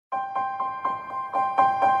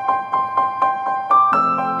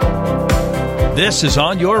This is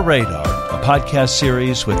On Your Radar, a podcast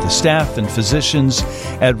series with the staff and physicians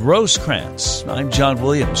at Rosecrance. I'm John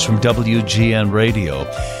Williams from WGN Radio.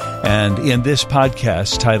 And in this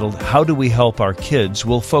podcast titled, How Do We Help Our Kids?,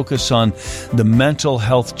 we'll focus on the mental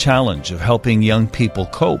health challenge of helping young people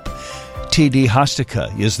cope. T.D.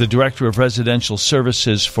 Hostica is the Director of Residential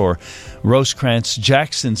Services for Rosecrance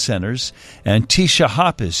Jackson Centers, and Tisha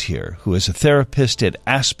Hopp is here, who is a therapist at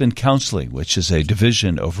Aspen Counseling, which is a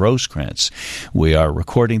division of Rosecrance. We are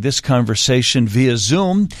recording this conversation via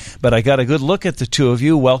Zoom, but I got a good look at the two of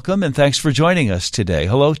you. Welcome, and thanks for joining us today.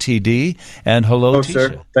 Hello, T.D., and hello, Tisha.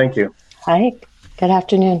 Sir. Thank you. Hi. Good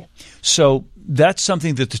afternoon. So that's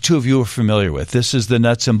something that the two of you are familiar with. This is the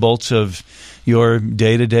nuts and bolts of your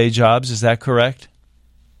day-to-day jobs. Is that correct?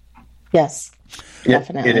 Yes,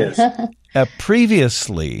 definitely. It is.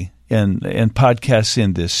 Previously, in podcasts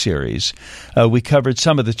in this series, we covered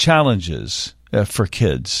some of the challenges for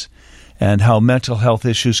kids and how mental health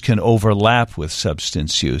issues can overlap with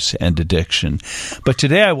substance use and addiction. But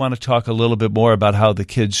today I want to talk a little bit more about how the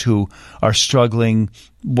kids who are struggling,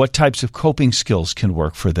 what types of coping skills can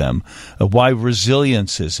work for them, why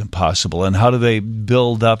resilience is impossible, and how do they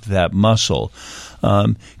build up that muscle.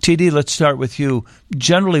 TD, let's start with you.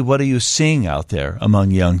 Generally, what are you seeing out there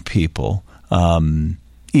among young people?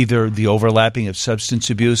 Either the overlapping of substance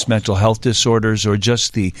abuse, mental health disorders, or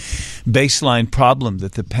just the baseline problem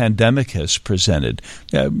that the pandemic has presented.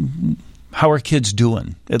 How are kids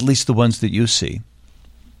doing, at least the ones that you see?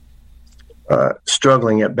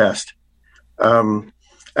 Struggling at best.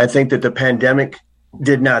 I think that the pandemic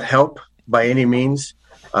did not help by any means.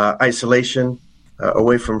 Isolation,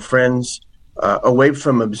 away from friends, away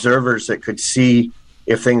from observers that could see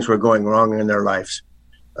if things were going wrong in their lives.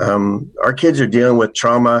 Our kids are dealing with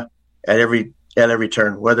trauma at every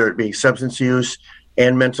turn, whether it be substance use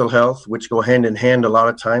and mental health, which go hand in hand a lot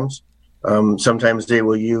of times. Sometimes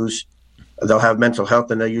they'll have mental health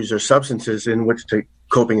and they'll use their substances in which to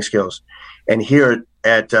coping skills. And here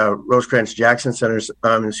at Rosecrance Jackson Centers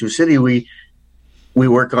in Sioux City, we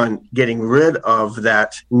work on getting rid of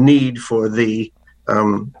that need for the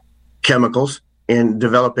chemicals and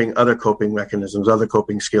developing other coping mechanisms, other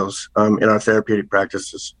coping skills in our therapeutic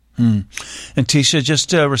practices. And Tisha,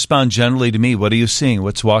 just respond generally to me. What are you seeing?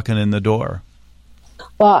 What's walking in the door?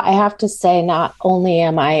 Well, I have to say, not only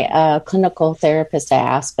am I a clinical therapist at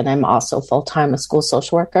Aspen, I'm also full-time a school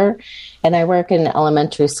social worker, and I work in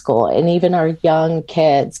elementary school. And even our young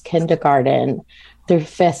kids, kindergarten through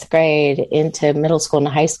fifth grade into middle school and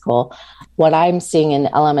high school, what I'm seeing in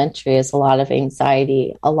elementary is a lot of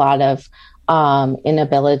anxiety, a lot of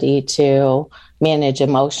inability to manage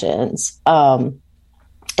emotions,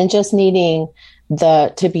 and just needing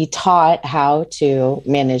to be taught how to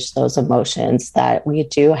manage those emotions, that we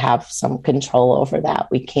do have some control over that.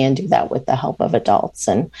 We can do that with the help of adults.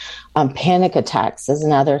 And panic attacks is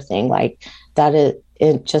another thing. Like that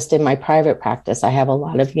just in my private practice, I have a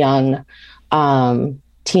lot of young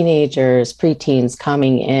teenagers, preteens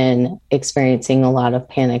coming in, experiencing a lot of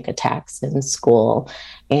panic attacks in school.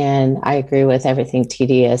 And I agree with everything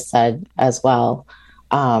TD has said as well.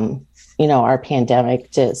 Our pandemic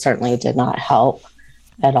certainly did not help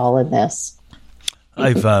at all in this.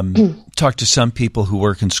 I've talked to some people who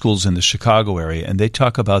work in schools in the Chicago area, and they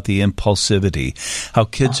talk about the impulsivity, how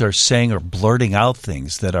kids are saying or blurting out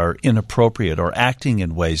things that are inappropriate or acting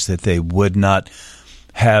in ways that they would not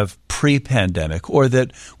have pre-pandemic, or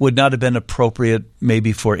that would not have been appropriate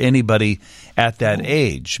maybe for anybody at that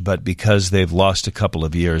age, but because they've lost a couple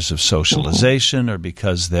of years of socialization or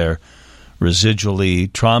because they're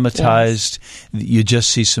residually traumatized, you just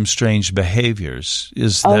see some strange behaviors.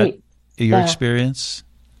 Is that your experience?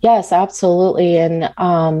 Yes, absolutely. And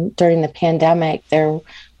during the pandemic,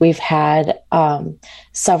 we've had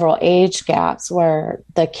several age gaps where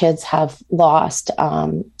the kids have lost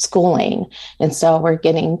schooling. And so we're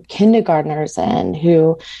getting kindergartners in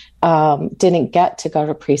who didn't get to go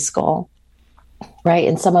to preschool, right?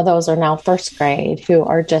 And some of those are now first grade who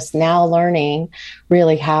are just now learning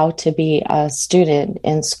really how to be a student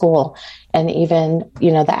in school. And even,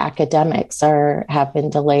 the academics have been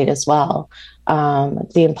delayed as well.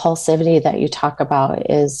 The impulsivity that you talk about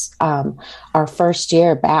is our first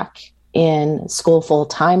year back in school full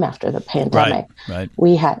time after the pandemic. Right.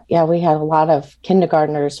 We had a lot of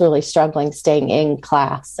kindergartners really struggling staying in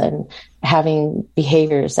class and having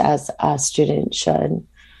behaviors as a student should.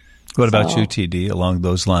 What about you, TD, along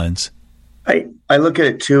those lines? I look at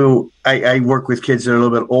it too. I work with kids that are a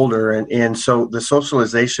little bit older, and so the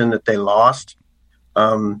socialization that they lost,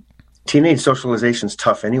 teenage socialization is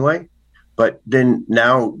tough anyway. but then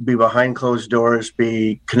now be behind closed doors,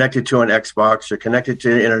 be connected to an Xbox or connected to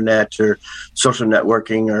the internet or social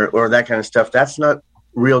networking or that kind of stuff. That's not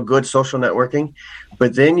real good social networking.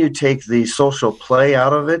 But then you take the social play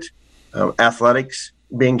out of it, athletics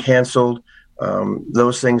being canceled,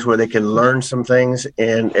 those things where they can learn some things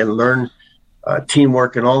and learn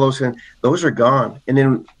teamwork and all those things, those are gone. And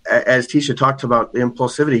then as Tisha talked about the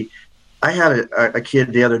impulsivity, I had a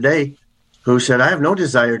kid the other day who said, I have no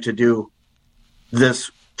desire to do this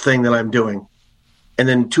thing that I'm doing. And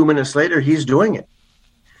then 2 minutes later, he's doing it.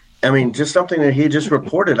 I mean, just something that he just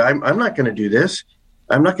reported. I'm not going to do this.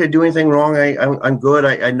 I'm not going to do anything wrong. I'm good.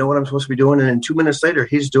 I know what I'm supposed to be doing. And then 2 minutes later,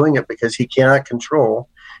 he's doing it because he cannot control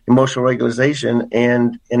emotional regulation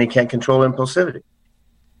and he can't control impulsivity.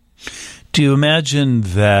 Do you imagine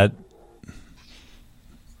that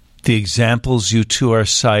the examples you two are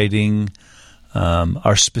citing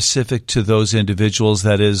are specific to those individuals?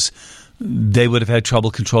 That is, they would have had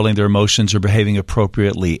trouble controlling their emotions or behaving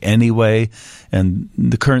appropriately anyway, and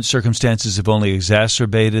the current circumstances have only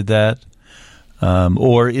exacerbated that?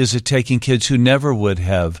 Or is it taking kids who never would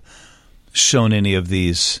have shown any of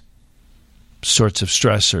these sorts of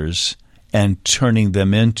stressors and turning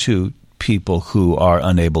them into people who are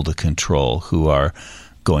unable to control, who are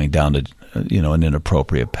going down an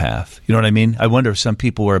inappropriate path? You know what I mean? I wonder if some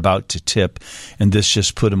people were about to tip and this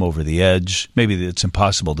just put them over the edge. Maybe it's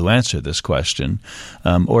impossible to answer this question.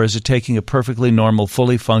 Or is it taking a perfectly normal,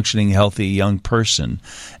 fully functioning, healthy young person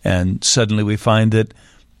and suddenly we find that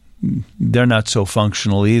they're not so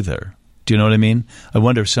functional either? Do you know what I mean? I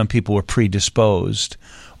wonder if some people were predisposed,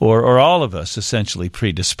 or all of us essentially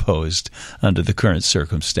predisposed under the current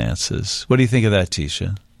circumstances. What do you think of that,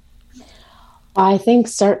 Tisha? I think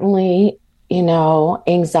certainly,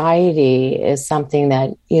 anxiety is something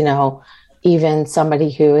that, even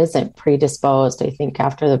somebody who isn't predisposed, I think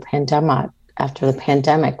after the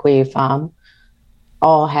pandemic, we've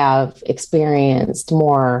all have experienced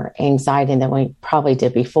more anxiety than we probably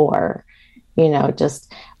did before.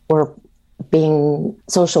 Just we're being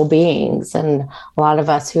social beings, and a lot of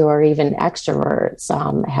us who are even extroverts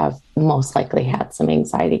have most likely had some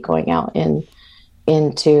anxiety going out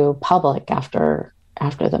into public after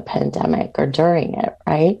the pandemic or during it,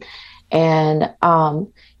 right? And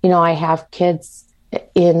I have kids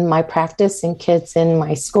in my practice and kids in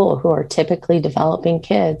my school who are typically developing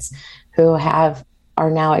kids who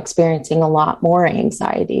are now experiencing a lot more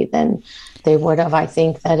anxiety than they would have, I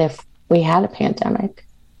think, that if we had a pandemic.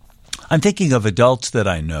 I'm thinking of adults that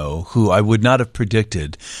I know who I would not have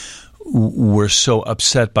predicted were so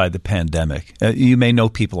upset by the pandemic. You may know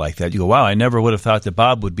people like that. You go, wow, I never would have thought that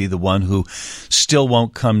Bob would be the one who still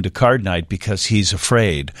won't come to card night because he's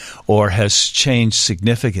afraid or has changed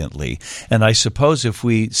significantly. And I suppose if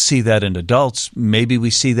we see that in adults, maybe we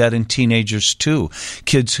see that in teenagers too.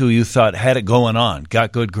 Kids who you thought had it going on,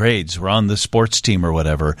 got good grades, were on the sports team or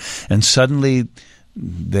whatever, and suddenly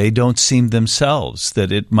they don't seem themselves,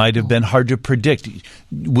 that it might have been hard to predict.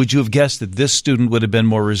 Would you have guessed that this student would have been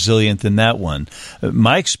more resilient than that one?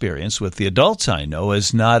 My experience with the adults I know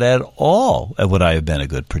is not at all would I have been a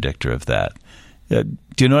good predictor of that. Do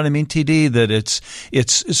you know what I mean, TD? That it's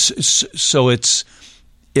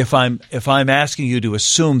if I'm asking you to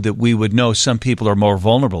assume that we would know some people are more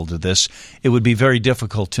vulnerable to this, it would be very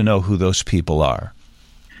difficult to know who those people are.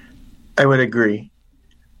 I would agree.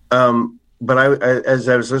 But as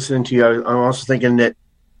I was listening to you, I'm also thinking that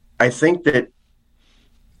I think that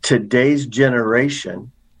today's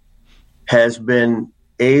generation has been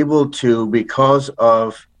able to, because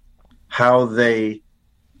of how they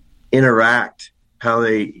interact, how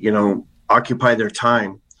they, occupy their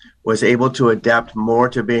time, was able to adapt more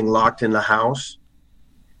to being locked in the house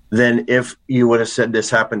than if you would have said this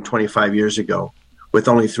happened 25 years ago with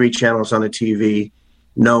only 3 channels on the TV,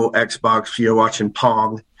 no Xbox, you're watching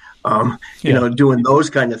Pong. Doing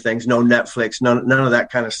those kind of things, no Netflix, none of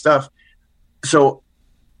that kind of stuff. So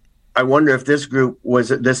I wonder if this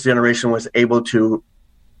generation was able to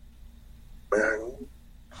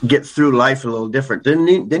get through life a little different.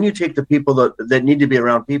 Then you take the people that need to be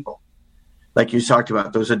around people, like you talked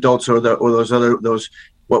about, those adults or those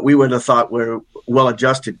what we would have thought were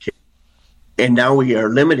well-adjusted kids, and now we are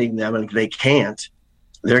limiting them, and they can't.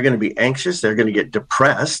 They're going to be anxious. They're going to get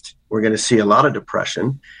depressed. We're going to see a lot of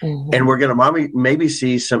depression. Mm-hmm. And we're going to maybe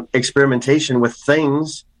see some experimentation with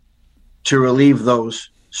things to relieve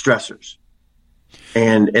those stressors.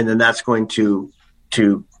 And then that's going to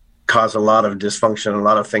cause a lot of dysfunction, a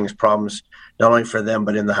lot of problems, not only for them,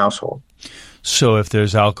 but in the household. So if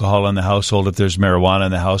there's alcohol in the household, if there's marijuana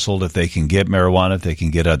in the household, if they can get marijuana, if they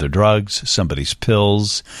can get other drugs, somebody's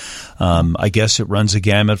pills, I guess it runs a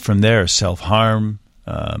gamut from there. Self-harm,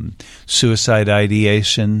 suicide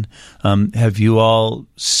ideation. Have you all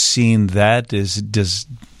seen that? Does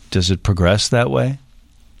it progress that way?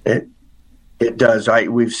 It does.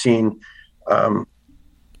 We've seen a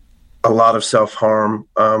lot of self-harm.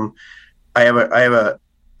 I have a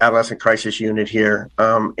adolescent crisis unit here,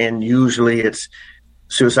 and usually it's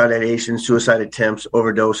suicide ideation, suicide attempts,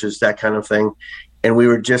 overdoses, that kind of thing. And we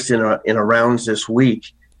were just in a rounds this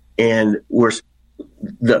week, and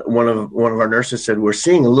one of our nurses said we're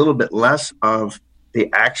seeing a little bit less of the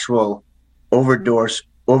actual overdose,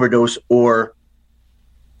 or,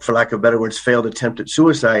 for lack of better words, failed attempt at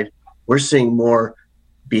suicide. We're seeing more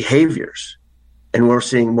behaviors, and we're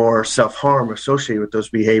seeing more self-harm associated with those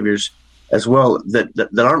behaviors as well that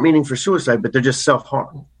aren't meaning for suicide, but they're just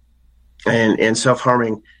self-harm and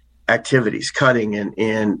self-harming activities, cutting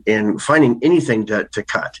and finding anything to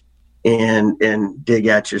cut and dig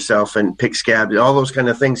at yourself and pick scabs, all those kind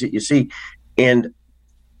of things that you see. And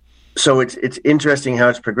so it's interesting how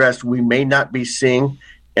it's progressed. We may not be seeing,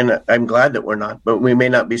 and I'm glad that we're not, but we may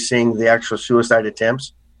not be seeing the actual suicide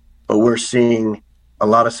attempts, but we're seeing a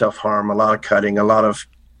lot of self-harm, a lot of cutting, a lot of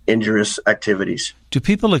injurious activities. Do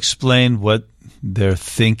people explain what they're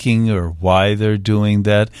thinking or why they're doing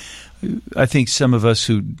that? I think some of us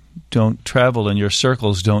who don't travel in your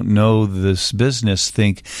circles, don't know this business,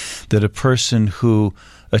 think that a person who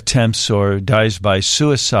attempts or dies by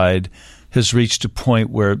suicide has reached a point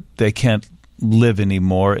where they can't live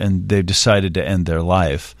anymore and they've decided to end their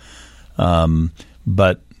life.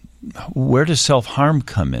 But where does self-harm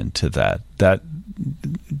come into that?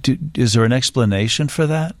 Is there an explanation for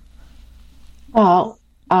that? Well,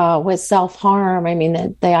 with self-harm, I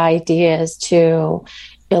mean, the idea is to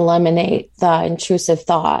eliminate the intrusive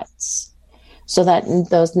thoughts, so that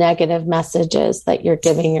those negative messages that you're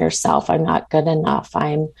giving yourself, I'm not good enough,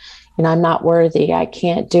 I'm not worthy, I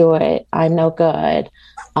can't do it, I'm no good,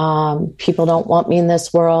 people don't want me in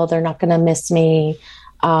this world, they're not going to miss me.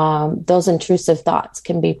 Those intrusive thoughts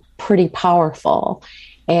can be pretty powerful,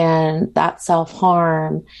 and that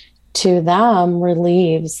self-harm to them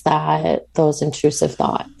relieves those intrusive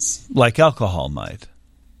thoughts, like alcohol might.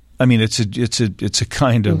 I mean, it's a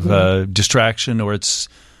kind of distraction, or it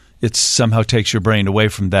somehow takes your brain away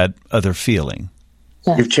from that other feeling.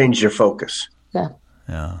 Yeah. You've changed your focus. Yeah.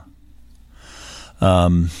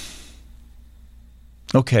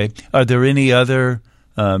 Okay. Are there any other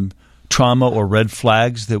trauma or red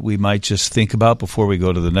flags that we might just think about before we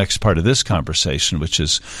go to the next part of this conversation, which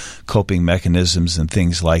is coping mechanisms and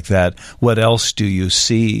things like that? What else do you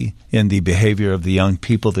see in the behavior of the young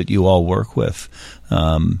people that you all work with?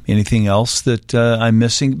 Anything else that I'm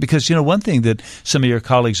missing? Because, one thing that some of your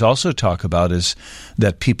colleagues also talk about is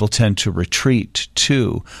that people tend to retreat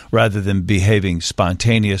too, rather than behaving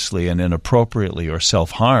spontaneously and inappropriately or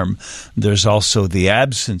self-harm. There's also the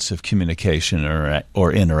absence of communication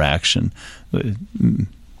or interaction.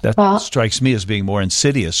 That strikes me as being more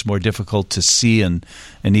insidious, more difficult to see and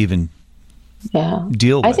even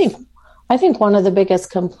deal with. I think one of the biggest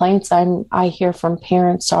complaints I hear from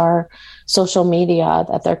parents are social media,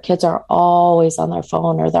 that their kids are always on their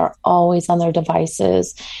phone or they're always on their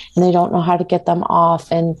devices and they don't know how to get them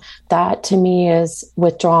off. And that to me is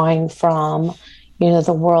withdrawing from,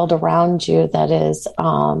 the world around you that is,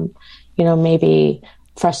 maybe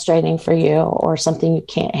frustrating for you or something you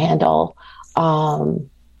can't handle, and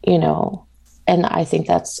I think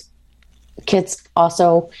that's kids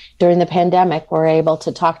also during the pandemic were able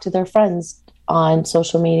to talk to their friends on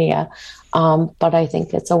social media. But I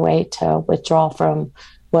think it's a way to withdraw from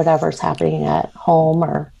whatever's happening at home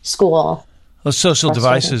or school. Well, social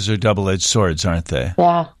devices are double-edged swords, aren't they?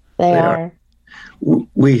 Yeah, they are.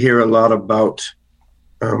 We hear a lot about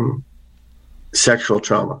sexual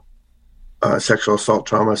trauma, sexual assault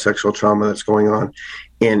trauma, sexual trauma that's going on.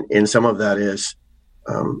 And some of that is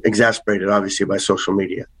exacerbated, obviously, by social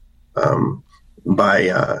media.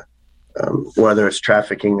 By whether it's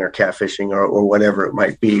trafficking or catfishing or whatever it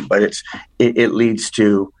might be, but it leads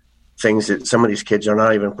to things that some of these kids are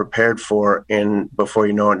not even prepared for, and before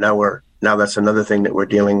you know it, now that's another thing that we're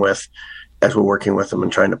dealing with as we're working with them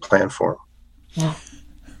and trying to plan for them. Yeah.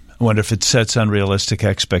 I wonder if it sets unrealistic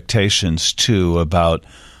expectations too about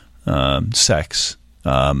sex.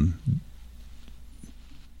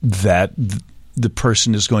 That the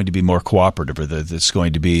person is going to be more cooperative, or that it's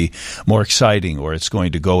going to be more exciting, or it's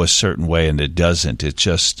going to go a certain way, and it doesn't. It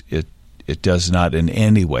it does not in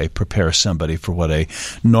any way prepare somebody for what a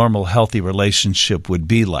normal, healthy relationship would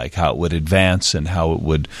be like, how it would advance and how it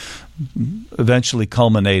would eventually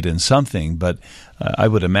culminate in something. But I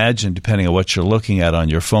would imagine, depending on what you're looking at on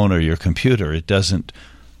your phone or your computer, it doesn't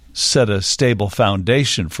set a stable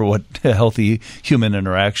foundation for what a healthy human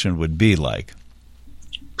interaction would be like.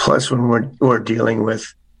 Plus, when we're dealing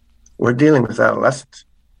with adolescents,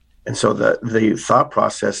 and so the thought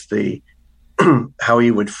process, the how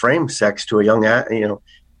you would frame sex to a young, it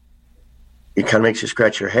kind of makes you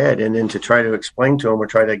scratch your head, and then to try to explain to them or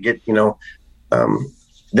try to get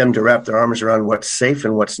them to wrap their arms around what's safe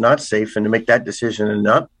and what's not safe, and to make that decision and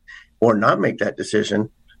not make that decision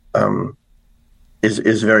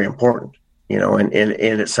is very important, and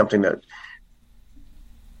it's something that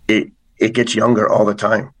it gets younger all the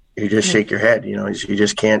time. You just shake your head, you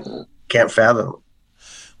just can't fathom.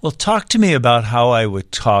 Well, talk to me about how I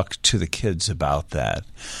would talk to the kids about that.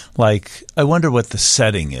 Like, I wonder what the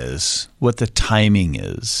setting is, what the timing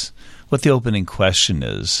is, what the opening question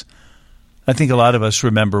is. I think a lot of us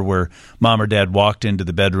remember where mom or dad walked into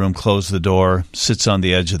the bedroom, closed the door, sits on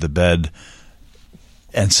the edge of the bed,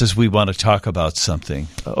 and says, "We want to talk about something."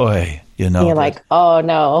 Oy, You're like, "Oh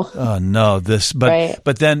no, this." Right.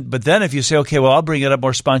 But then, if you say, "Okay, well, I'll bring it up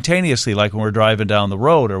more spontaneously," like when we're driving down the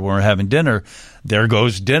road or when we're having dinner, there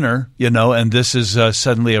goes dinner, and this is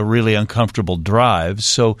suddenly a really uncomfortable drive.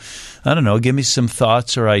 So, I don't know. Give me some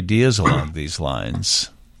thoughts or ideas along these lines.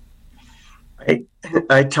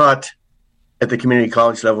 I taught at the community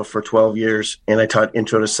college level for 12 years, and I taught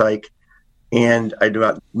intro to psych, and I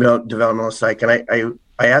developed developmental psych. And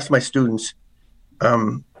I asked my students,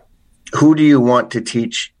 who do you want to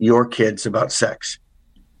teach your kids about sex?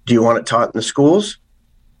 Do you want it taught in the schools,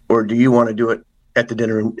 or do you want to do it at the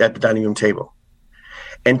dining room table?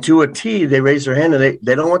 And to a T, they raise their hand, and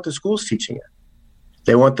they don't want the schools teaching it.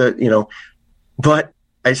 They want but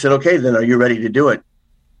I said, okay, then are you ready to do it?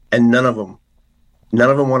 And none of them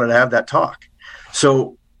wanted to have that talk.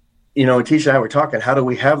 So, Tisha and I were talking, how do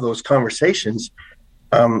we have those conversations?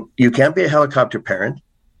 You can't be a helicopter parent.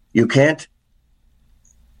 You can't,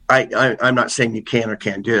 I'm not saying you can or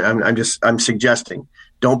can't do it. I'm suggesting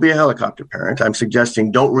don't be a helicopter parent. I'm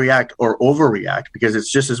suggesting don't react or overreact, because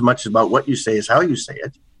it's just as much about what you say as how you say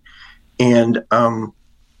it. And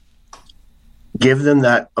give them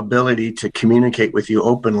that ability to communicate with you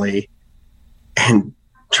openly, and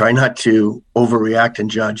try not to overreact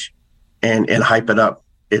and judge and hype it up.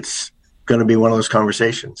 It's going to be one of those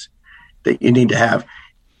conversations that you need to have.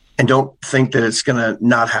 And don't think that it's going to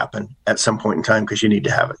not happen at some point in time, because you need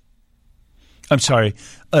to have it. I'm sorry.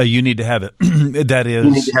 You need to have it. That is,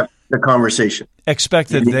 you need to have the conversation. Expect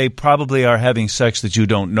that they probably are having sex that you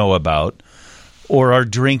don't know about, or are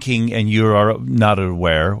drinking and you are not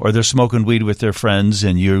aware, or they're smoking weed with their friends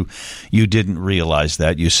and you didn't realize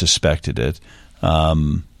that, you suspected it.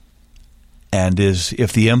 And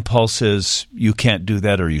if the impulse is you can't do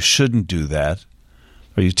that or you shouldn't do that,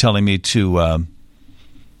 are you telling me to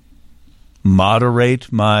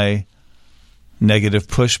moderate my negative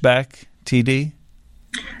pushback, TD?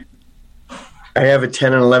 I have a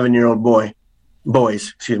 10 and 11-year-old boys,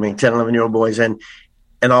 10 and 11-year-old boys, and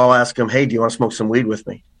I'll ask them, hey, do you want to smoke some weed with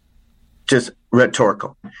me? Just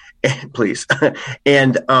rhetorical, please.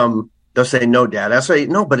 And they'll say, no, Dad. I'll say,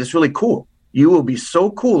 no, but it's really cool. You will be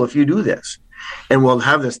so cool if you do this. And we'll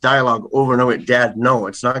have this dialogue over and over. Dad, no,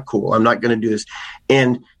 it's not cool. I'm not going to do this.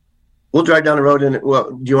 And we'll drive down the road and,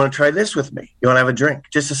 well, do you want to try this with me? You want to have a drink?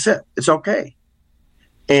 Just a sip. It's okay.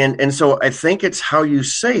 And so I think it's how you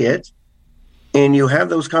say it, and you have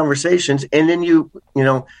those conversations, and then you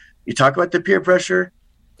talk about the peer pressure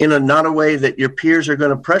in not a way that your peers are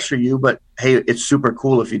going to pressure you, but hey, it's super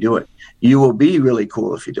cool if you do it. You will be really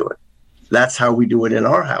cool if you do it. That's how we do it in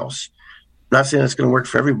our house. I'm not saying it's going to work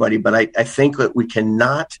for everybody, but I think that we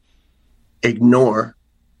cannot ignore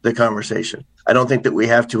the conversation. I don't think that we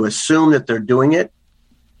have to assume that they're doing it,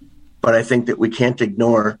 but I think that we can't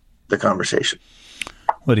ignore the conversation.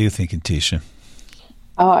 What are you thinking, Tisha?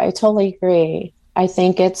 Oh, I totally agree. I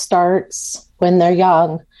think it starts when they're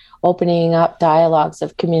young, opening up dialogues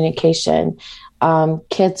of communication.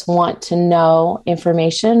 Kids want to know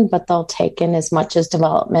information, but they'll take in as much as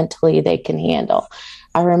developmentally they can handle.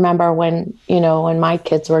 I remember when my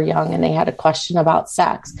kids were young and they had a question about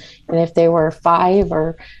sex, and if they were 5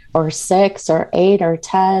 or 6 or 8 or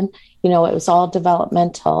 10, it was all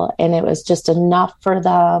developmental, and it was just enough for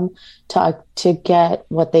them to get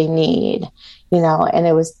what they need, and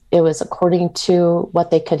it was according to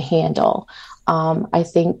what they could handle. I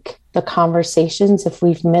think the conversations, if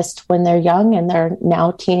we've missed when they're young and they're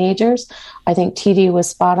now teenagers, I think TD was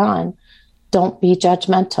spot on. don't be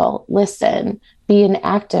judgmental, listen, be an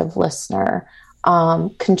active listener,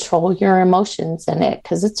 control your emotions in it,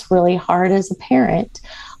 because it's really hard as a parent.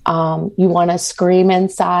 You want to scream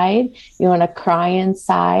inside, you want to cry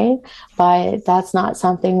inside, but that's not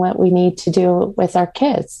something that we need to do with our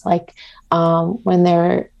kids. Like when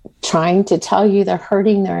they're trying to tell you they're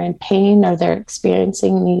hurting, they're in pain, or they're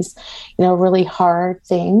experiencing these, really hard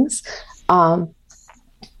things.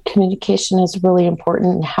 Communication is really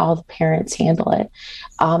important in how the parents handle it.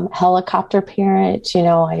 Helicopter parent,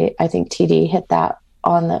 I think TD hit that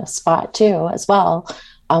on the spot too, as well.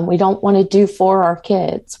 We don't want to do for our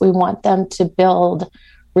kids. We want them to build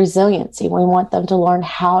resiliency. We want them to learn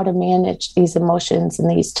how to manage these emotions in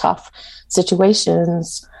these tough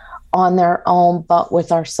situations on their own, but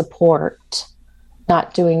with our support,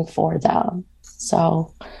 not doing for them.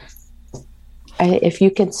 So if you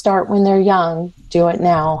can start when they're young, do it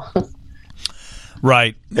now.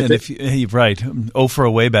 Right. And if you're right, for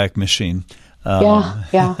a Wayback Machine. Yeah.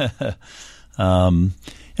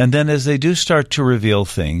 And then as they do start to reveal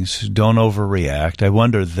things, don't overreact. I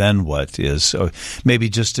wonder then what is, or maybe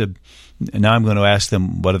now I'm going to ask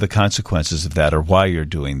them, what are the consequences of that, or why you're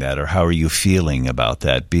doing that, or how are you feeling about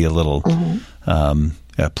that? Be a little,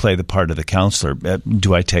 play the part of the counselor.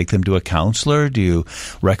 Do I take them to a counselor? Do you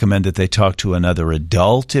recommend that they talk to another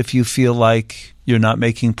adult if you feel like you're not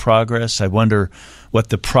making progress? I wonder what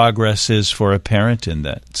the progress is for a parent in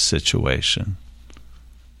that situation.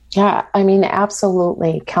 Yeah, I mean,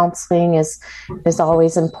 absolutely. Counseling is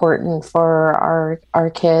always important for our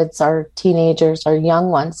kids, our teenagers, our young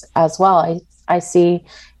ones as well. I see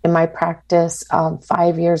in my practice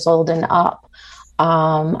 5 years old and up.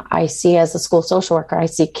 I see as a school social worker, I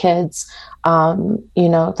see kids,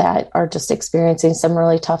 that are just experiencing some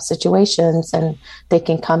really tough situations, and they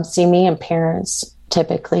can come see me, and parents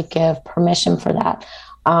typically give permission for that.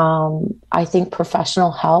 I think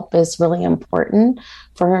professional help is really important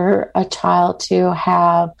for a child to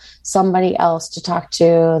have somebody else to talk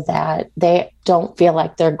to that they don't feel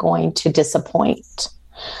like they're going to disappoint.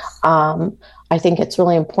 I think it's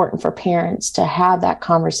really important for parents to have that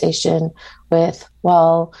conversation with,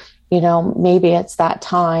 maybe it's that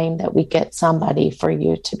time that we get somebody for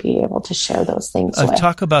you to be able to share those things with.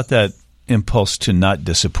 Talk about that impulse to not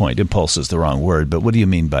disappoint. Impulse is the wrong word, but what do you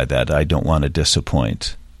mean by that? I don't want to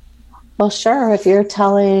disappoint. Well, sure. If you're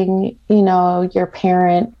telling, your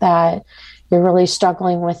parent that you're really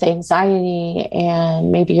struggling with anxiety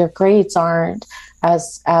and maybe your grades aren't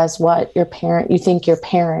as what you think your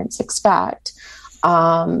parents expect,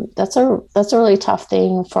 that's a really tough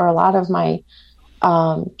thing for a lot of my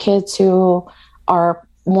kids who are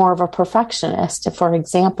more of a perfectionist, for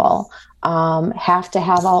example. Have to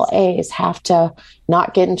have all A's, have to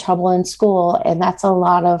not get in trouble in school. And that's a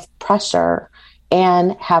lot of pressure,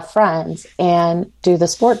 and have friends and do the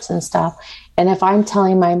sports and stuff. And if I'm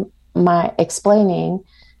telling my explaining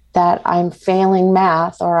that I'm failing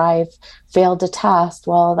math or I've failed a test,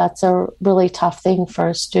 well, that's a really tough thing for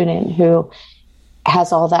a student who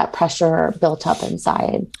has all that pressure built up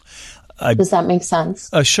inside. Does that make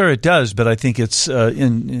sense? Sure, it does, but I think it's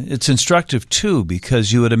instructive too,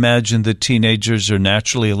 because you would imagine that teenagers are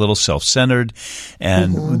naturally a little self-centered,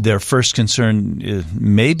 and their first concern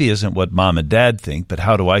maybe isn't what mom and dad think, but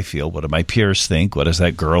how do I feel? What do my peers think? What does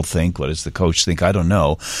that girl think? What does the coach think? I don't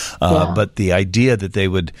know. But the idea that they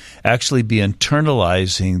would actually be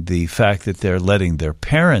internalizing the fact that they're letting their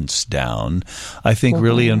parents down, I think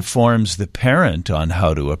really informs the parent on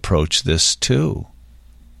how to approach this too.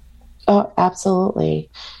 Oh, absolutely.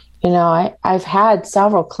 I've had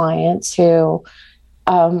several clients who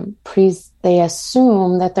they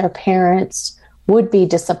assume that their parents would be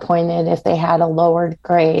disappointed if they had a lower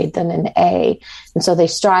grade than an A. And so they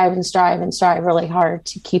strive and strive and strive really hard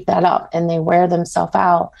to keep that up. And they wear themselves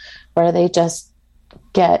out where they just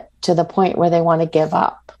get to the point where they want to give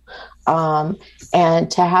up.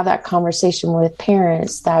 And to have that conversation with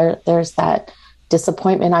parents, there's that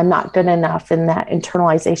disappointment, I'm not good enough, and that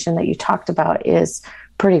internalization that you talked about is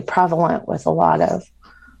pretty prevalent with a lot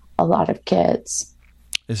of kids.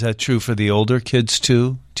 Is that true for the older kids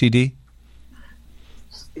too, TD?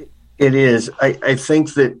 It is. I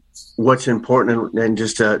think that what's important, and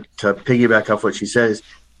just to piggyback off what she says,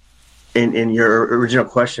 in your original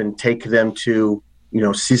question, take them to,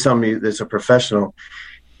 see somebody that's a professional.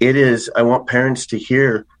 It is, I want parents to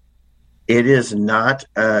hear, it is not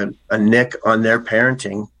a nick on their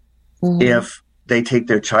parenting if they take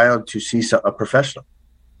their child to see a professional,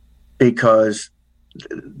 because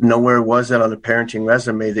nowhere was that on a parenting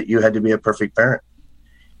resume that you had to be a perfect parent.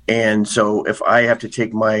 And so if I have to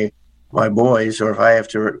take my boys, or if I have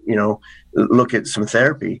to, look at some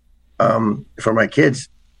therapy, for my kids,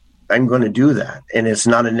 I'm going to do that. And it's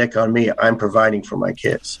not a nick on me. I'm providing for my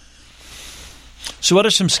kids. So what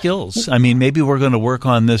are some skills? I mean, maybe we're going to work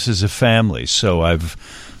on this as a family. So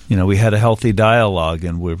we had a healthy dialogue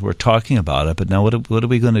and we're talking about it, but now what are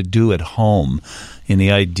we going to do at home? Any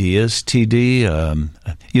ideas, TD?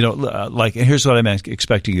 Here's what I'm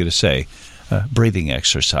expecting you to say. Breathing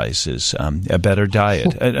exercises, a better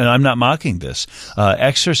diet. And I'm not mocking this.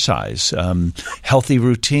 Exercise, healthy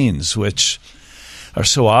routines, which are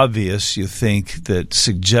so obvious you think that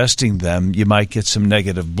suggesting them, you might get some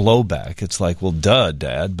negative blowback. It's like, well, duh,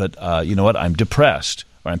 Dad, but you know what? I'm depressed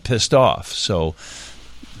or I'm pissed off. So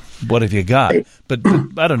what have you got? But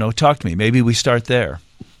I don't know. Talk to me. Maybe we start there.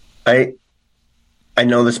 I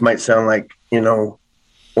know this might sound like,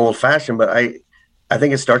 old-fashioned, but I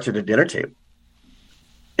think it starts at the dinner table.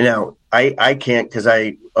 Now, I can't, because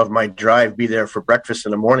of my drive, be there for breakfast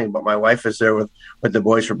in the morning, but my wife is there with the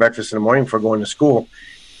boys for breakfast in the morning for going to school,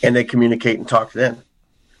 and they communicate and talk then.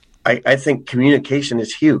 I think communication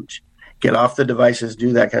is huge. Get off the devices,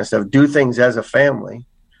 do that kind of stuff. Do things as a family,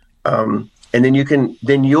 and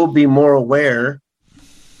then you'll be more aware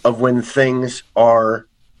of when things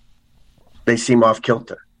they seem off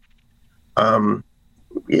kilter.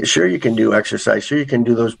 Sure, you can do exercise. Sure, you can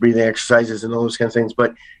do those breathing exercises and all those kind of things.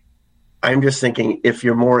 But I'm just thinking, if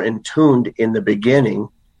you're more in tuned in the beginning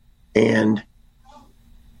and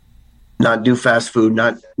not do fast food,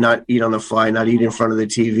 not eat on the fly, not eat in front of the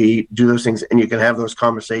TV, do those things, and you can have those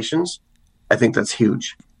conversations, I think that's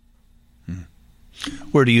huge.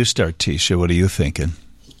 Where do you start, Tisha? What are you thinking?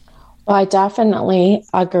 Well, I definitely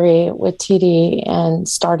agree with TD and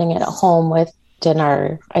starting at home with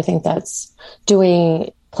dinner. I think that's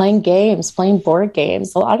playing games, playing board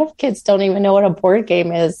games. A lot of kids don't even know what a board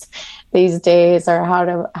game is these days or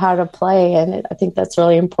how to play, and I think that's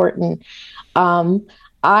really important.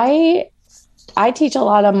 I teach a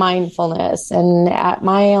lot of mindfulness, and at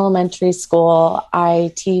my elementary school,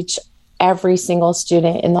 I teach every single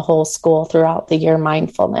student in the whole school throughout the year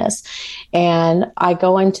mindfulness. And I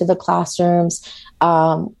go into the classrooms.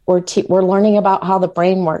 We're learning about how the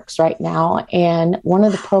brain works right now. And one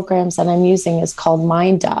of the programs that I'm using is called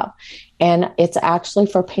Mind Up. And it's actually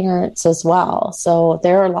for parents as well. So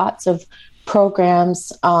there are lots of programs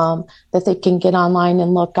that they can get online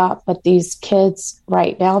and look up. But these kids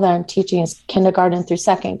right now that I'm teaching is kindergarten through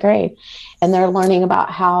second grade. And they're learning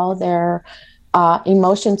about how their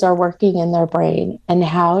emotions are working in their brain and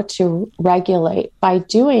how to regulate by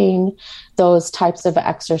doing those types of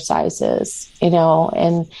exercises,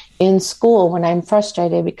 and in school when I'm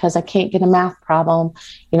frustrated because I can't get a math problem,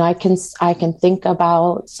 I can think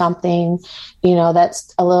about something,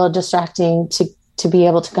 that's a little distracting to be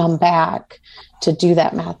able to come back to do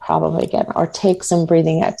that math problem again, or take some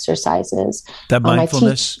breathing exercises. That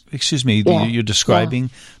mindfulness, you're describing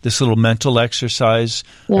this little mental exercise.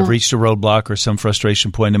 Yeah. I've reached a roadblock or some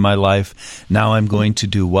frustration point in my life. Now I'm going to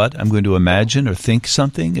do what? I'm going to imagine or think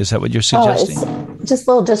something? Is that what you're suggesting? It's just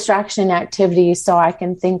little distraction activities so I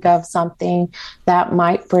can think of something that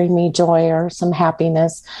might bring me joy or some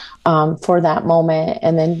happiness for that moment,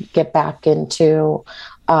 and then get back into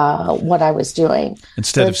what I was doing.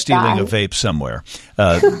 Instead of stealing a vape somewhere.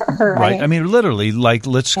 Right. I mean, literally, like,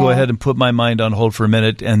 let's go ahead and put my mind on hold for a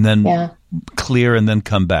minute and then clear and then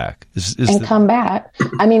come back. Come back.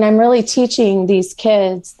 I mean, I'm really teaching these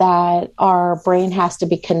kids that our brain has to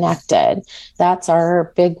be connected. That's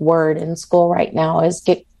our big word in school right now, is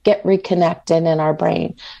get reconnected in our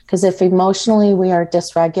brain. Because if emotionally we are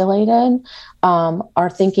dysregulated, our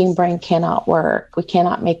thinking brain cannot work. We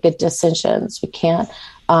cannot make good decisions. We can't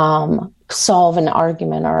solve an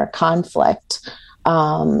argument or a conflict.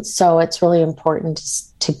 So it's really important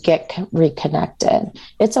to get reconnected.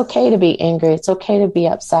 It's okay to be angry. It's okay to be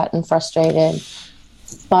upset and frustrated,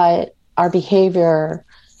 but our behavior,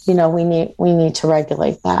 we need to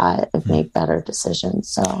regulate that and make better decisions.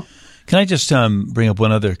 So, can I just bring up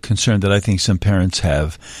one other concern that I think some parents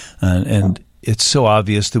have, and it's so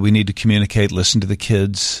obvious that we need to communicate, listen to the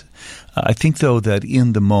kids. I think, though, that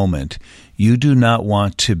in the moment, you do not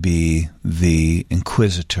want to be the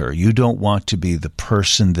inquisitor. You don't want to be the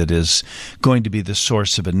person that is going to be the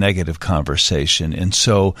source of a negative conversation. And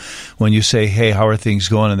so when you say, hey, how are things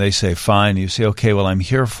going? And they say, fine. You say, okay, well, I'm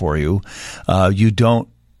here for you. You don't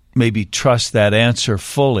maybe trust that answer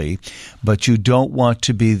fully, but you don't want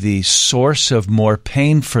to be the source of more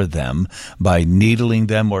pain for them by needling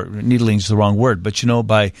them, or needling is the wrong word, but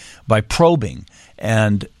by probing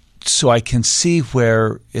and so I can see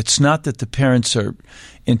where it's not that the parents are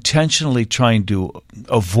intentionally trying to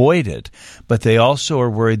avoid it, but they also are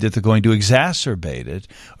worried that they're going to exacerbate it,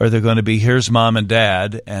 or they're going to be, here's mom and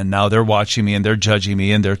dad, and now they're watching me and they're judging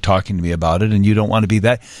me and they're talking to me about it, and you don't want to be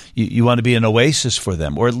that. You want to be an oasis for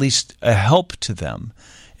them, or at least a help to them.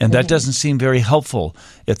 And that doesn't seem very helpful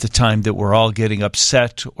at the time that we're all getting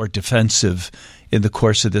upset or defensive in the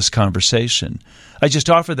course of this conversation. I just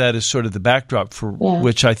offer that as sort of the backdrop for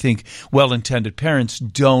which I think well-intended parents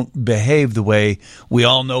don't behave the way we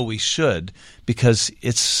all know we should, because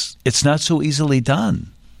it's not so easily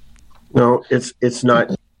done. No, it's not.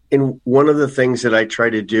 And one of the things that I try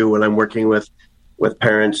to do when I'm working with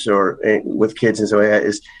parents or with kids and so on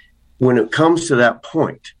is, when it comes to that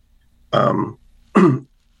point,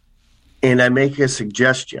 and I make a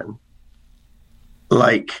suggestion,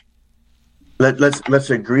 like,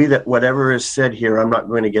 let's agree that whatever is said here, I'm not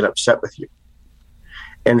going to get upset with you.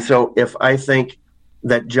 And so if I think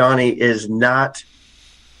that Johnny is not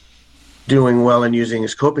doing well in using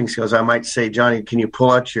his coping skills, I might say, Johnny, can you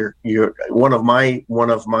pull out your one of my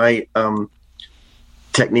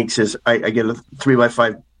techniques is I get a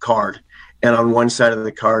 3x5 card, and on one side of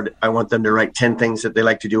the card, I want them to write 10 things that they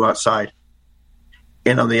like to do outside.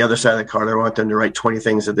 And on the other side of the card, I want them to write 20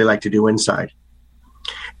 things that they like to do inside.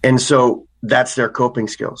 And so that's their coping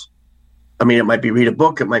skills. I mean, it might be read a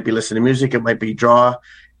book, it might be listen to music, it might be draw,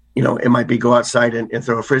 it might be go outside and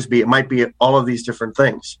throw a Frisbee. It might be all of these different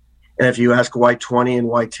things. And if you ask why 20 and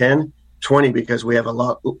why 10, 20, because we have a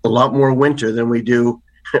lot more winter than we do,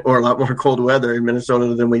 or a lot more cold weather in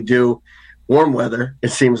Minnesota than we do warm weather, it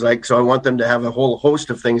seems like. So I want them to have a whole host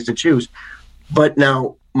of things to choose. But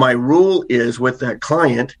now my rule is with that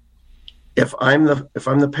client, if I'm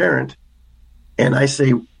the parent and I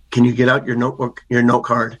say, can you get out your notebook, your note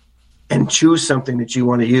card, and choose something that you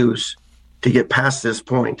want to use to get past this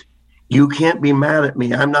point? You can't be mad at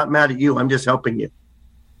me. I'm not mad at you. I'm just helping you.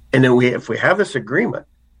 And then if we have this agreement,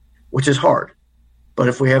 which is hard, but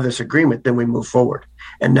if we have this agreement, then we move forward.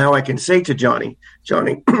 And now I can say to Johnny,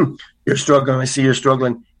 you're struggling. I see you're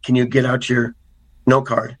struggling. Can you get out your note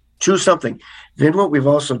card? Choose something. Then what we've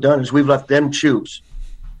also done is we've let them choose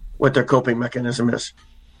what their coping mechanism is.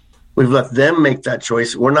 We've let them make that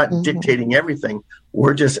choice. We're not dictating everything.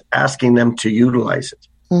 We're just asking them to utilize it.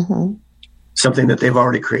 Something that they've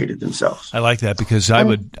already created themselves. I like that, because I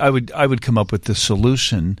would come up with the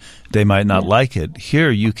solution. They might not like it.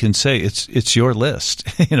 Here you can say it's your list.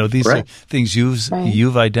 These are things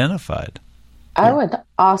you've identified. I would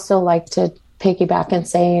also like to piggyback and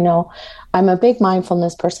say, I'm a big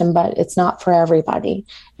mindfulness person, but it's not for everybody.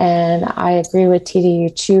 And I agree with TD. You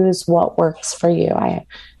choose what works for you. I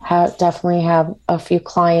definitely have a few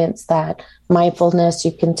clients that mindfulness,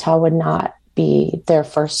 you can tell, would not be their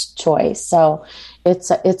first choice. So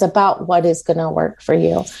it's about what is going to work for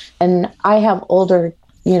you. And I have older,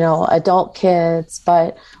 adult kids,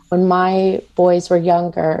 but when my boys were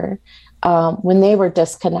younger, when they were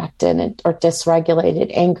disconnected or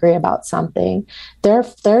dysregulated, angry about something,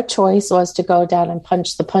 their choice was to go down and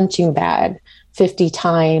punch the punching bag 50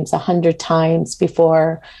 times, 100 times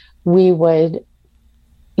before we would,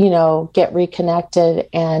 get reconnected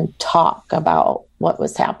and talk about what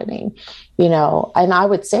was happening, and I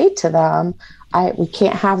would say to them, we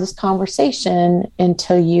can't have this conversation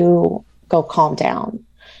until you go calm down,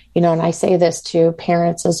 and I say this to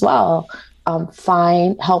parents as well.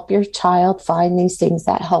 Help your child find these things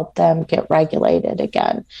that help them get regulated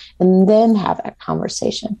again, and then have that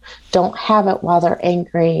conversation. Don't have it while they're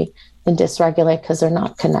angry and dysregulated, because they're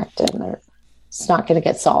not connected. It's not going to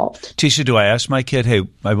get solved. Tisha, do I ask my kid, hey,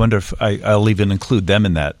 I wonder if I'll even include them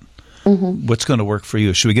in that? What's going to work for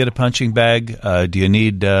you? Should we get a punching bag? Do you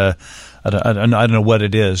need, I don't know what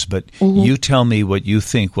it is, but you tell me what you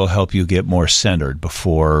think will help you get more centered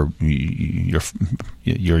before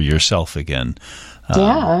you're yourself again.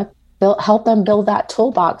 Help them build that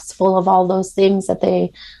toolbox full of all those things that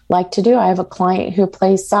they like to do. I have a client who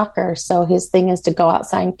plays soccer, so his thing is to go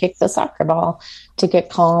outside and kick the soccer ball to get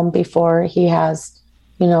calm before he has,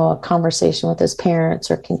 a conversation with his parents,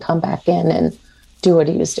 or can come back in and do what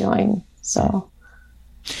he was doing. So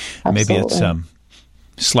maybe it's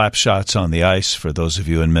slap shots on the ice for those of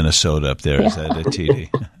you in Minnesota up there. Is that a TD?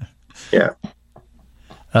 Yeah.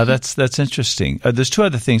 That's interesting. There's two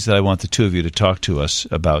other things that I want the two of you to talk to us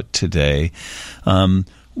about today.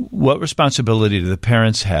 What responsibility do the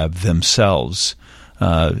parents have themselves?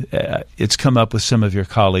 It's come up with some of your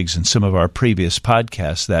colleagues in some of our previous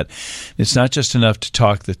podcasts that it's not just enough to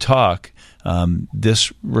talk the talk.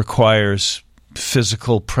 This requires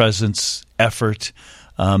physical presence, effort,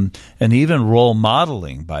 and even role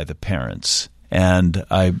modeling by the parents. And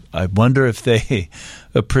I wonder if they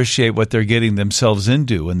appreciate what they're getting themselves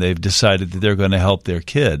into when they've decided that they're going to help their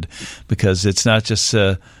kid, because it's not just,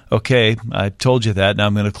 okay, I told you that, now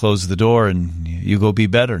I'm going to close the door and you go be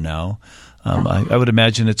better now. I would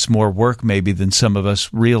imagine it's more work maybe than some of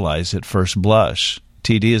us realize at first blush.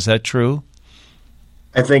 TD, is that true?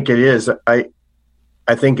 I think it is. I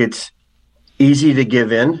think it's easy to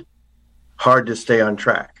give in, hard to stay on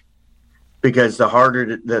track, because the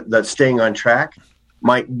harder that staying on track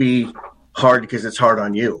might be hard because it's hard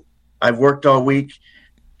on you. I've worked all week.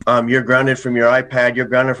 You're grounded from your iPad, you're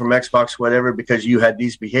grounded from Xbox, whatever, because you had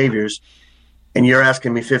these behaviors, and you're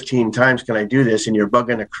asking me 15 times, can I do this? And you're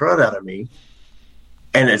bugging the crud out of me.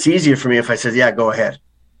 And it's easier for me if I said, yeah, go ahead.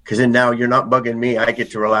 Because then now you're not bugging me. I get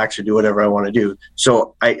to relax or do whatever I want to do.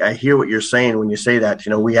 So I hear what you're saying when you say that.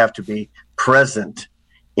 We have to be present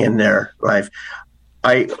in their life.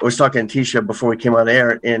 I was talking to Tisha before we came on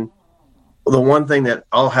air, and the one thing that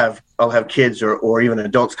I'll have kids or even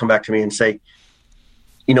adults come back to me and say,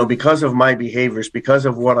 because of my behaviors, because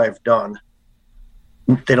of what I've done,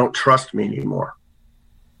 they don't trust me anymore.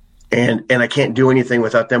 And I can't do anything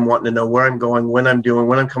without them wanting to know where I'm going, when I'm doing,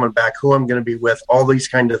 when I'm coming back, who I'm going to be with, all these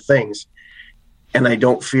kind of things. And I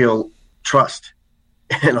don't feel trust.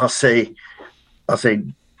 And I'll say,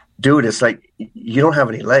 dude, it's like, you don't have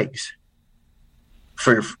any legs.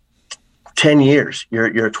 For 10 years, you're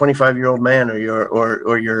a 25-year-old man, or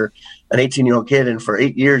you're an 18-year-old kid, and for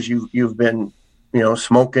 8 years you've been,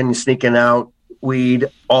 smoking, sneaking out, weed,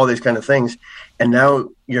 all these kind of things, and now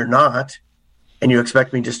you're not. And you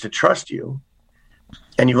expect me just to trust you,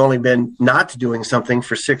 and you've only been not doing something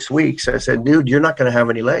for 6 weeks. I said, dude, you're not going to have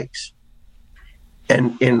any legs.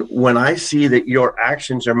 And when I see that your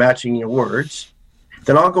actions are matching your words,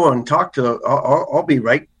 then I'll go and talk to, I'll be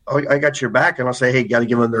right. I got your back, and I'll say, hey, got to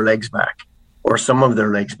give them their legs back, or some of their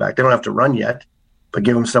legs back. They don't have to run yet, but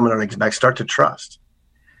give them some of their legs back. Start to trust,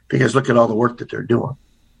 because look at all the work that they're doing.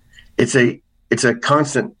 It's a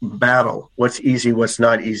constant battle. What's easy, what's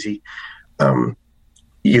not easy.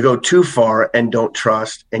 You go too far and don't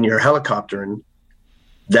trust, and you're helicoptering,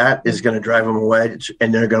 that is going to drive them away,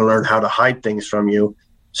 and they're going to learn how to hide things from you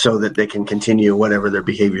so that they can continue whatever their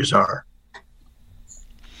behaviors are.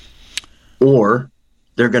 Or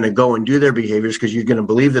they're going to go and do their behaviors because you're going to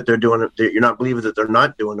believe that they're doing it. You're not believing that they're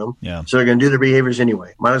not doing them. Yeah. So they're going to do their behaviors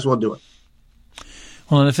anyway. Might as well do it.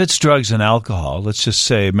 Well, and if it's drugs and alcohol, let's just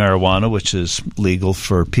say marijuana, which is legal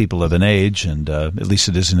for people of an age, and at least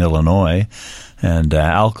it is in Illinois, and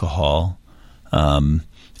alcohol,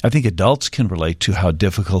 I think adults can relate to how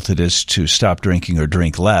difficult it is to stop drinking or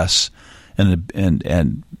drink less.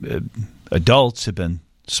 And adults have been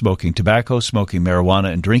smoking tobacco, smoking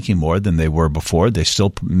marijuana, and drinking more than they were before. They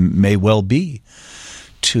still may well be.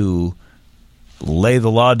 To lay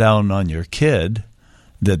the law down on your kid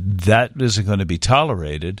that isn't going to be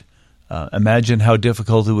tolerated, imagine how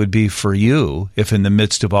difficult it would be for you if in the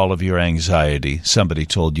midst of all of your anxiety, somebody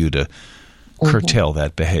told you to curtail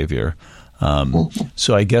that behavior.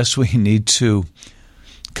 So I guess we need to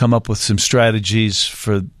come up with some strategies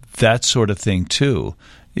for that sort of thing too,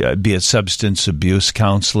 be it substance abuse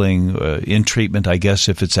counseling, in treatment, I guess,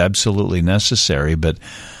 if it's absolutely necessary. But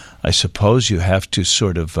I suppose you have to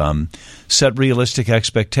sort of set realistic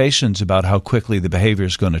expectations about how quickly the behavior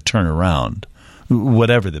is going to turn around,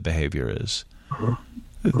 whatever the behavior is.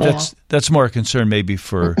 That's more a concern maybe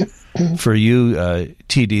for you,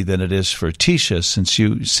 TD, than it is for Tisha, since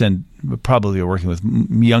you probably are working with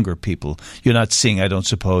younger people. You're not seeing, I don't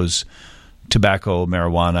suppose, tobacco,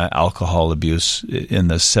 marijuana, alcohol abuse in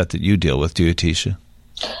the set that you deal with, do you, Tisha?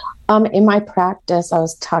 In my practice, I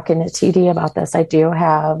was talking to TD about this. I do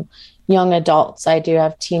have young adults. I do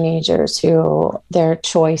have teenagers who their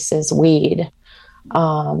choice is weed,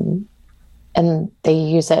 and they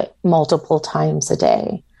use it multiple times a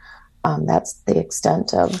day. That's the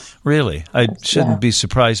extent of. Really, I shouldn't be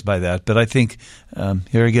surprised by that. But I think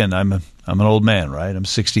here again, I'm an old man, right? I'm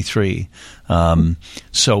 63,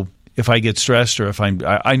 so. If I get stressed, or if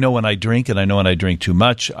I know when I drink, and I know when I drink too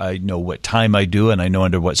much. I know what time I do, and I know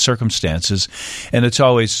under what circumstances. And it's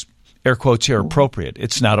always, air quotes here, appropriate.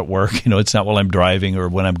 It's not at work. It's not while I'm driving or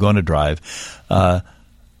when I'm going to drive.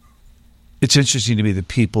 It's interesting to me that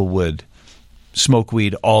people would smoke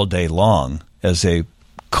weed all day long as a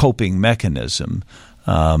coping mechanism.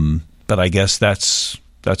 But I guess that's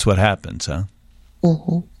what happens, huh?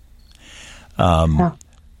 Mm-hmm.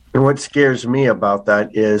 And what scares me about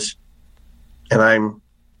that is, and I'm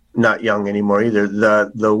not young anymore either,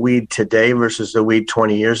 the weed today versus the weed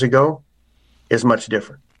 20 years ago is much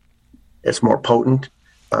different. It's more potent.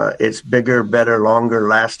 It's bigger, better, longer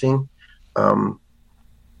lasting.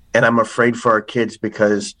 And I'm afraid for our kids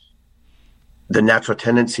because the natural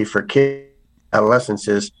tendency for kids, adolescents,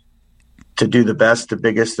 is to do the best, the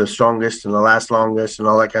biggest, the strongest, and the last longest, and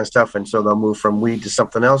all that kind of stuff. And so they'll move from weed to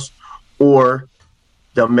something else, or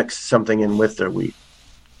they'll mix something in with their weed.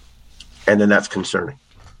 And then that's concerning.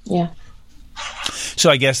 Yeah. So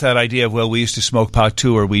I guess that idea of, well, we used to smoke pot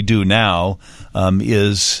too, or we do now,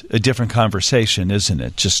 is a different conversation, isn't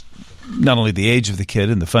it? Just not only the age of the kid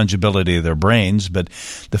and the fungibility of their brains, but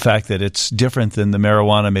the fact that it's different than the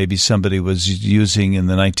marijuana maybe somebody was using in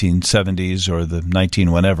the 1970s or the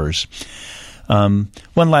 19-whenevers.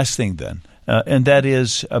 One last thing then, and that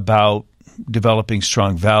is about developing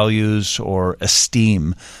strong values or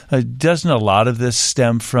esteem. Doesn't a lot of this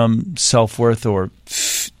stem from self-worth or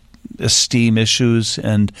esteem issues?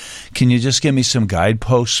 And can you just give me some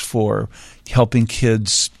guideposts for helping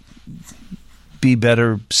kids be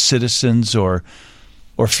better citizens or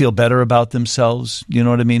feel better about themselves? You know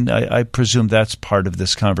what I mean? I presume that's part of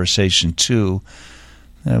this conversation too.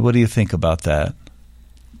 What do you think about that?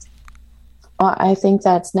 Well, I think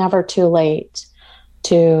that's never too late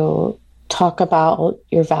to talk about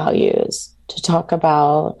your values, to talk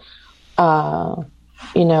about,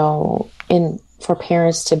 for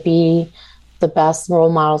parents to be the best role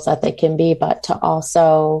models that they can be, but to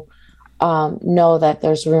also know that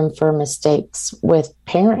there's room for mistakes with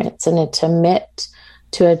parents and to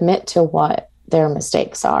admit to what their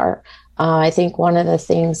mistakes are. I think one of the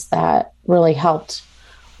things that really helped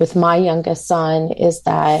with my youngest son is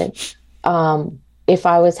that if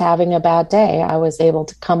I was having a bad day, I was able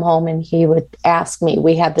to come home and he would ask me,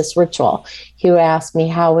 we had this ritual. He would ask me,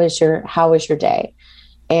 how was your day?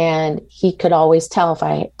 And he could always tell if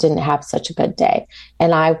I didn't have such a good day.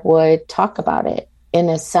 And I would talk about it in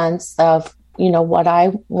a sense of, what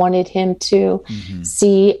I wanted him to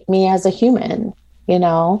see me as a human,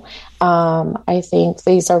 I think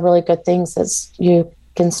these are really good things that you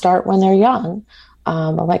can start when they're young.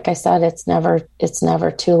 Like I said, it's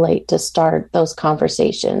never too late to start those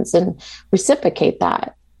conversations and reciprocate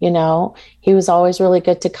that. He was always really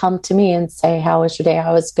good to come to me and say, how was your day?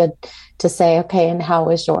 I was good to say, okay, and how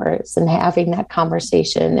was yours? And having that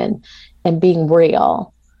conversation and being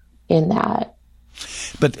real in that.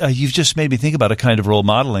 But you've just made me think about a kind of role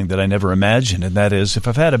modeling that I never imagined, and that is, if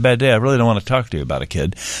I've had a bad day, I really don't want to talk to you about a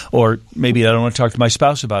kid, or maybe I don't want to talk to my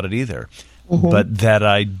spouse about it either. Mm-hmm. But that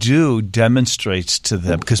I do demonstrates to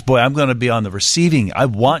them, because, boy, I'm going to be on the receiving. I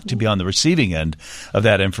want to be on the receiving end of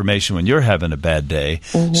that information when you're having a bad day.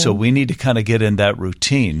 Mm-hmm. So we need to kind of get in that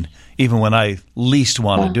routine, even when I least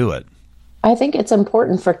want to do it. I think it's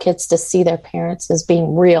important for kids to see their parents as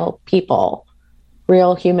being real people,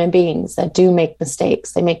 real human beings that do make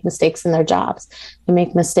mistakes. They make mistakes in their jobs. They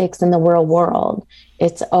make mistakes in the real world.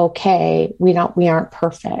 It's okay. We aren't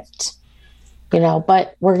perfect.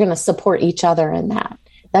 But we're going to support each other in that.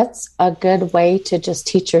 That's a good way to just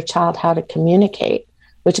teach your child how to communicate,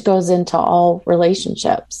 which goes into all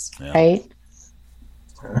relationships, right?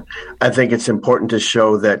 I think it's important to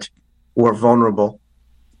show that we're vulnerable,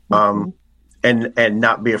 and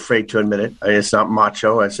not be afraid to admit it. It's not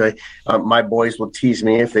macho. I say my boys will tease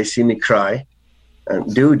me if they see me cry.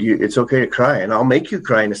 Dude, it's okay to cry, and I'll make you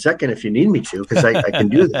cry in a second if you need me to, because I can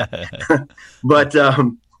do that. But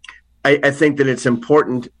I think that it's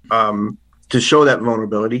important to show that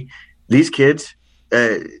vulnerability. These kids,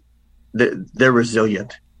 they're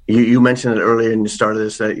resilient. You mentioned it earlier in the start of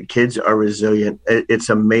this, that kids are resilient. It's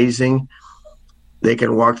amazing. They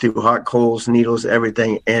can walk through hot coals, needles,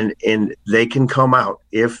 everything, and they can come out,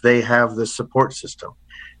 if they have the support system,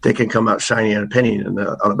 they can come out shiny and a penny on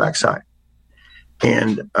the backside.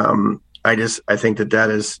 And I think that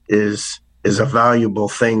is a valuable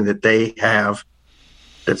thing that they have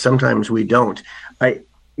that sometimes we don't. I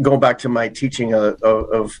go back to my teaching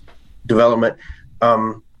of development.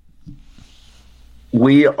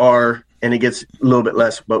 We are, and it gets a little bit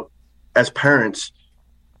less, but as parents,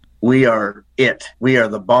 we are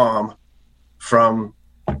the bomb from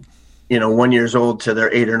 1 year old to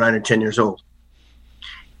they're 8 or 9 or 10 years old.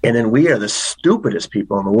 And then we are the stupidest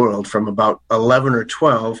people in the world from about 11 or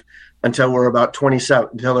 12 until we're about 27,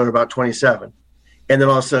 until they're about 27. And then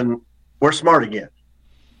all of a sudden we're smart again.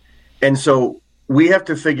 And so we have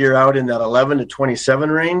to figure out in that 11 to 27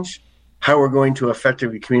 range how we're going to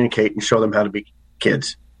effectively communicate and show them how to be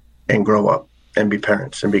kids and grow up and be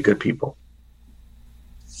parents and be good people.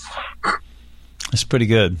 That's pretty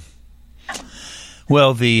good.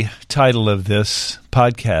 Well, the title of this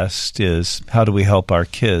podcast is How Do We Help Our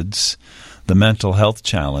Kids? The Mental Health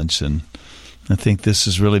Challenge. And I think this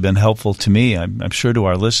has really been helpful to me. I'm sure to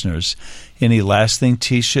our listeners. Any last thing,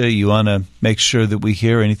 Tisha, you want to make sure that we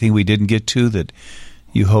hear anything we didn't get to that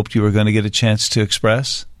you hoped you were going to get a chance to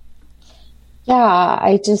express? Yeah,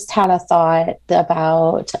 I just had a thought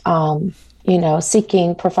about,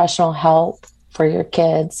 seeking professional help for your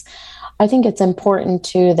kids. I think it's important,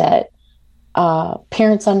 too, that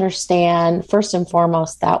parents understand, first and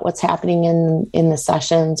foremost, that what's happening in the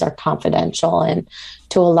sessions are confidential, and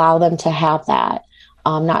to allow them to have that,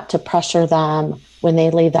 not to pressure them when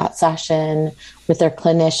they leave that session with their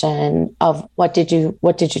clinician of what did you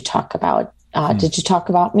talk about? Did you talk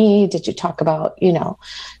about me? Did you talk about,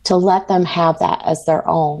 to let them have that as their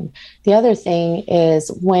own. The other thing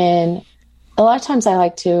is when a lot of times I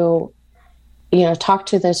like to, talk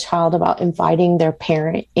to this child about inviting their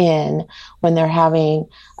parent in when they're having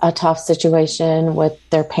a tough situation with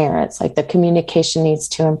their parents, like the communication needs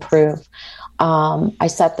to improve. I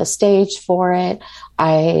set the stage for it.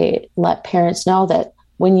 I let parents know that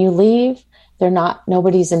when you leave,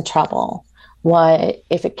 nobody's in trouble.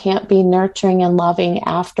 If it can't be nurturing and loving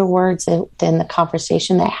afterwards, then the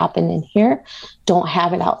conversation that happened in here, don't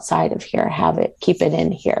have it outside of here. Keep it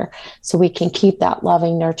in here. So we can keep that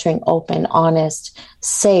loving, nurturing, open, honest,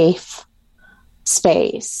 safe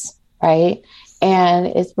space, right? And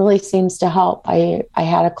it really seems to help. I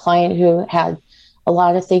had a client who had a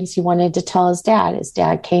lot of things he wanted to tell his dad. His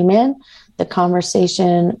dad came in. The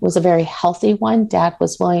conversation was a very healthy one. Dad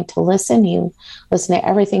was willing to listen. He listened to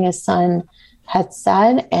everything his son had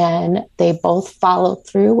said, and they both followed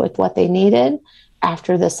through with what they needed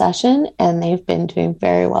after the session, and they've been doing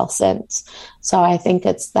very well since. So I think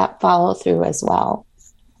it's that follow through as well.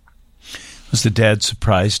 Was the dad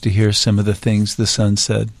surprised to hear some of the things the son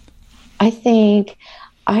said? I think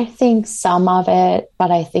some of it, but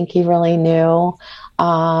I think he really knew.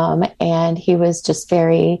 And he was just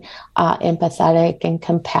very empathetic and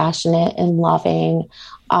compassionate and loving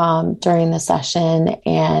during the session.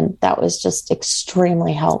 And that was just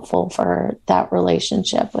extremely helpful for that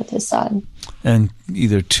relationship with his son. And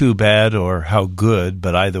either too bad or how good,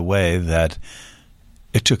 but either way, that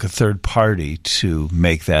it took a third party to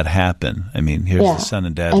make that happen. I mean, here's the son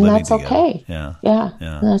and dad living together. Okay. Yeah,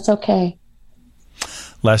 that's okay.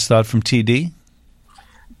 Last thought from TD?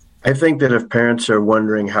 I think that if parents are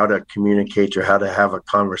wondering how to communicate or how to have a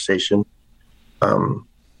conversation,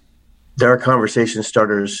 there are conversation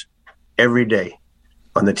starters every day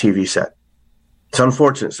on the TV set. It's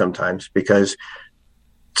unfortunate sometimes because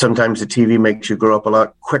sometimes the TV makes you grow up a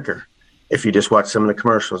lot quicker. If you just watch some of the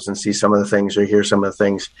commercials and see some of the things or hear some of the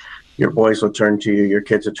things, your boys will turn to you, your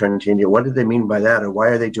kids will turn to you, and what did they mean by that? Or why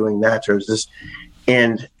are they doing that? Or is this?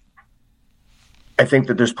 And I think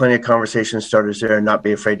that there's plenty of conversation starters there, and not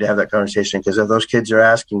be afraid to have that conversation, because if those kids are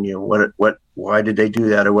asking you, why did they do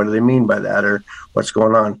that? Or what do they mean by that? Or what's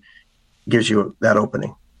going on? Gives you that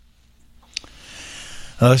opening.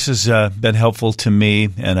 Well, this has been helpful to me,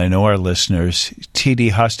 and I know our listeners.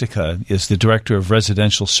 TD Hostika is the Director of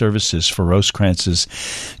Residential Services for Rosecrance's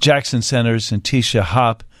Jackson Centers, and Tisha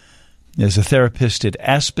Hopp is a therapist at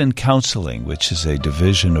Aspen Counseling, which is a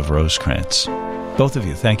division of Rosecrance. Both of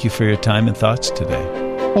you, thank you for your time and thoughts today.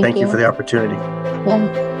 Thank you for the opportunity.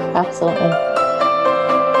 Yeah, absolutely.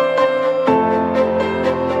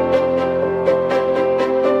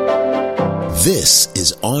 This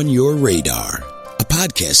is On Your Radar, a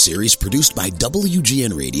podcast series produced by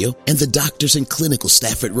WGN Radio and the doctors and clinical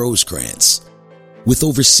staff at Rosecrance. With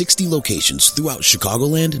over 60 locations throughout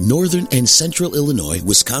Chicagoland, Northern and Central Illinois,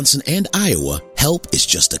 Wisconsin, and Iowa, help is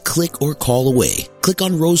just a click or call away. Click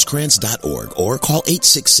on rosecrance.org or call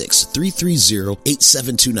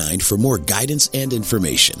 866-330-8729 for more guidance and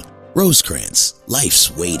information. Rosecrance,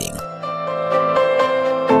 life's waiting.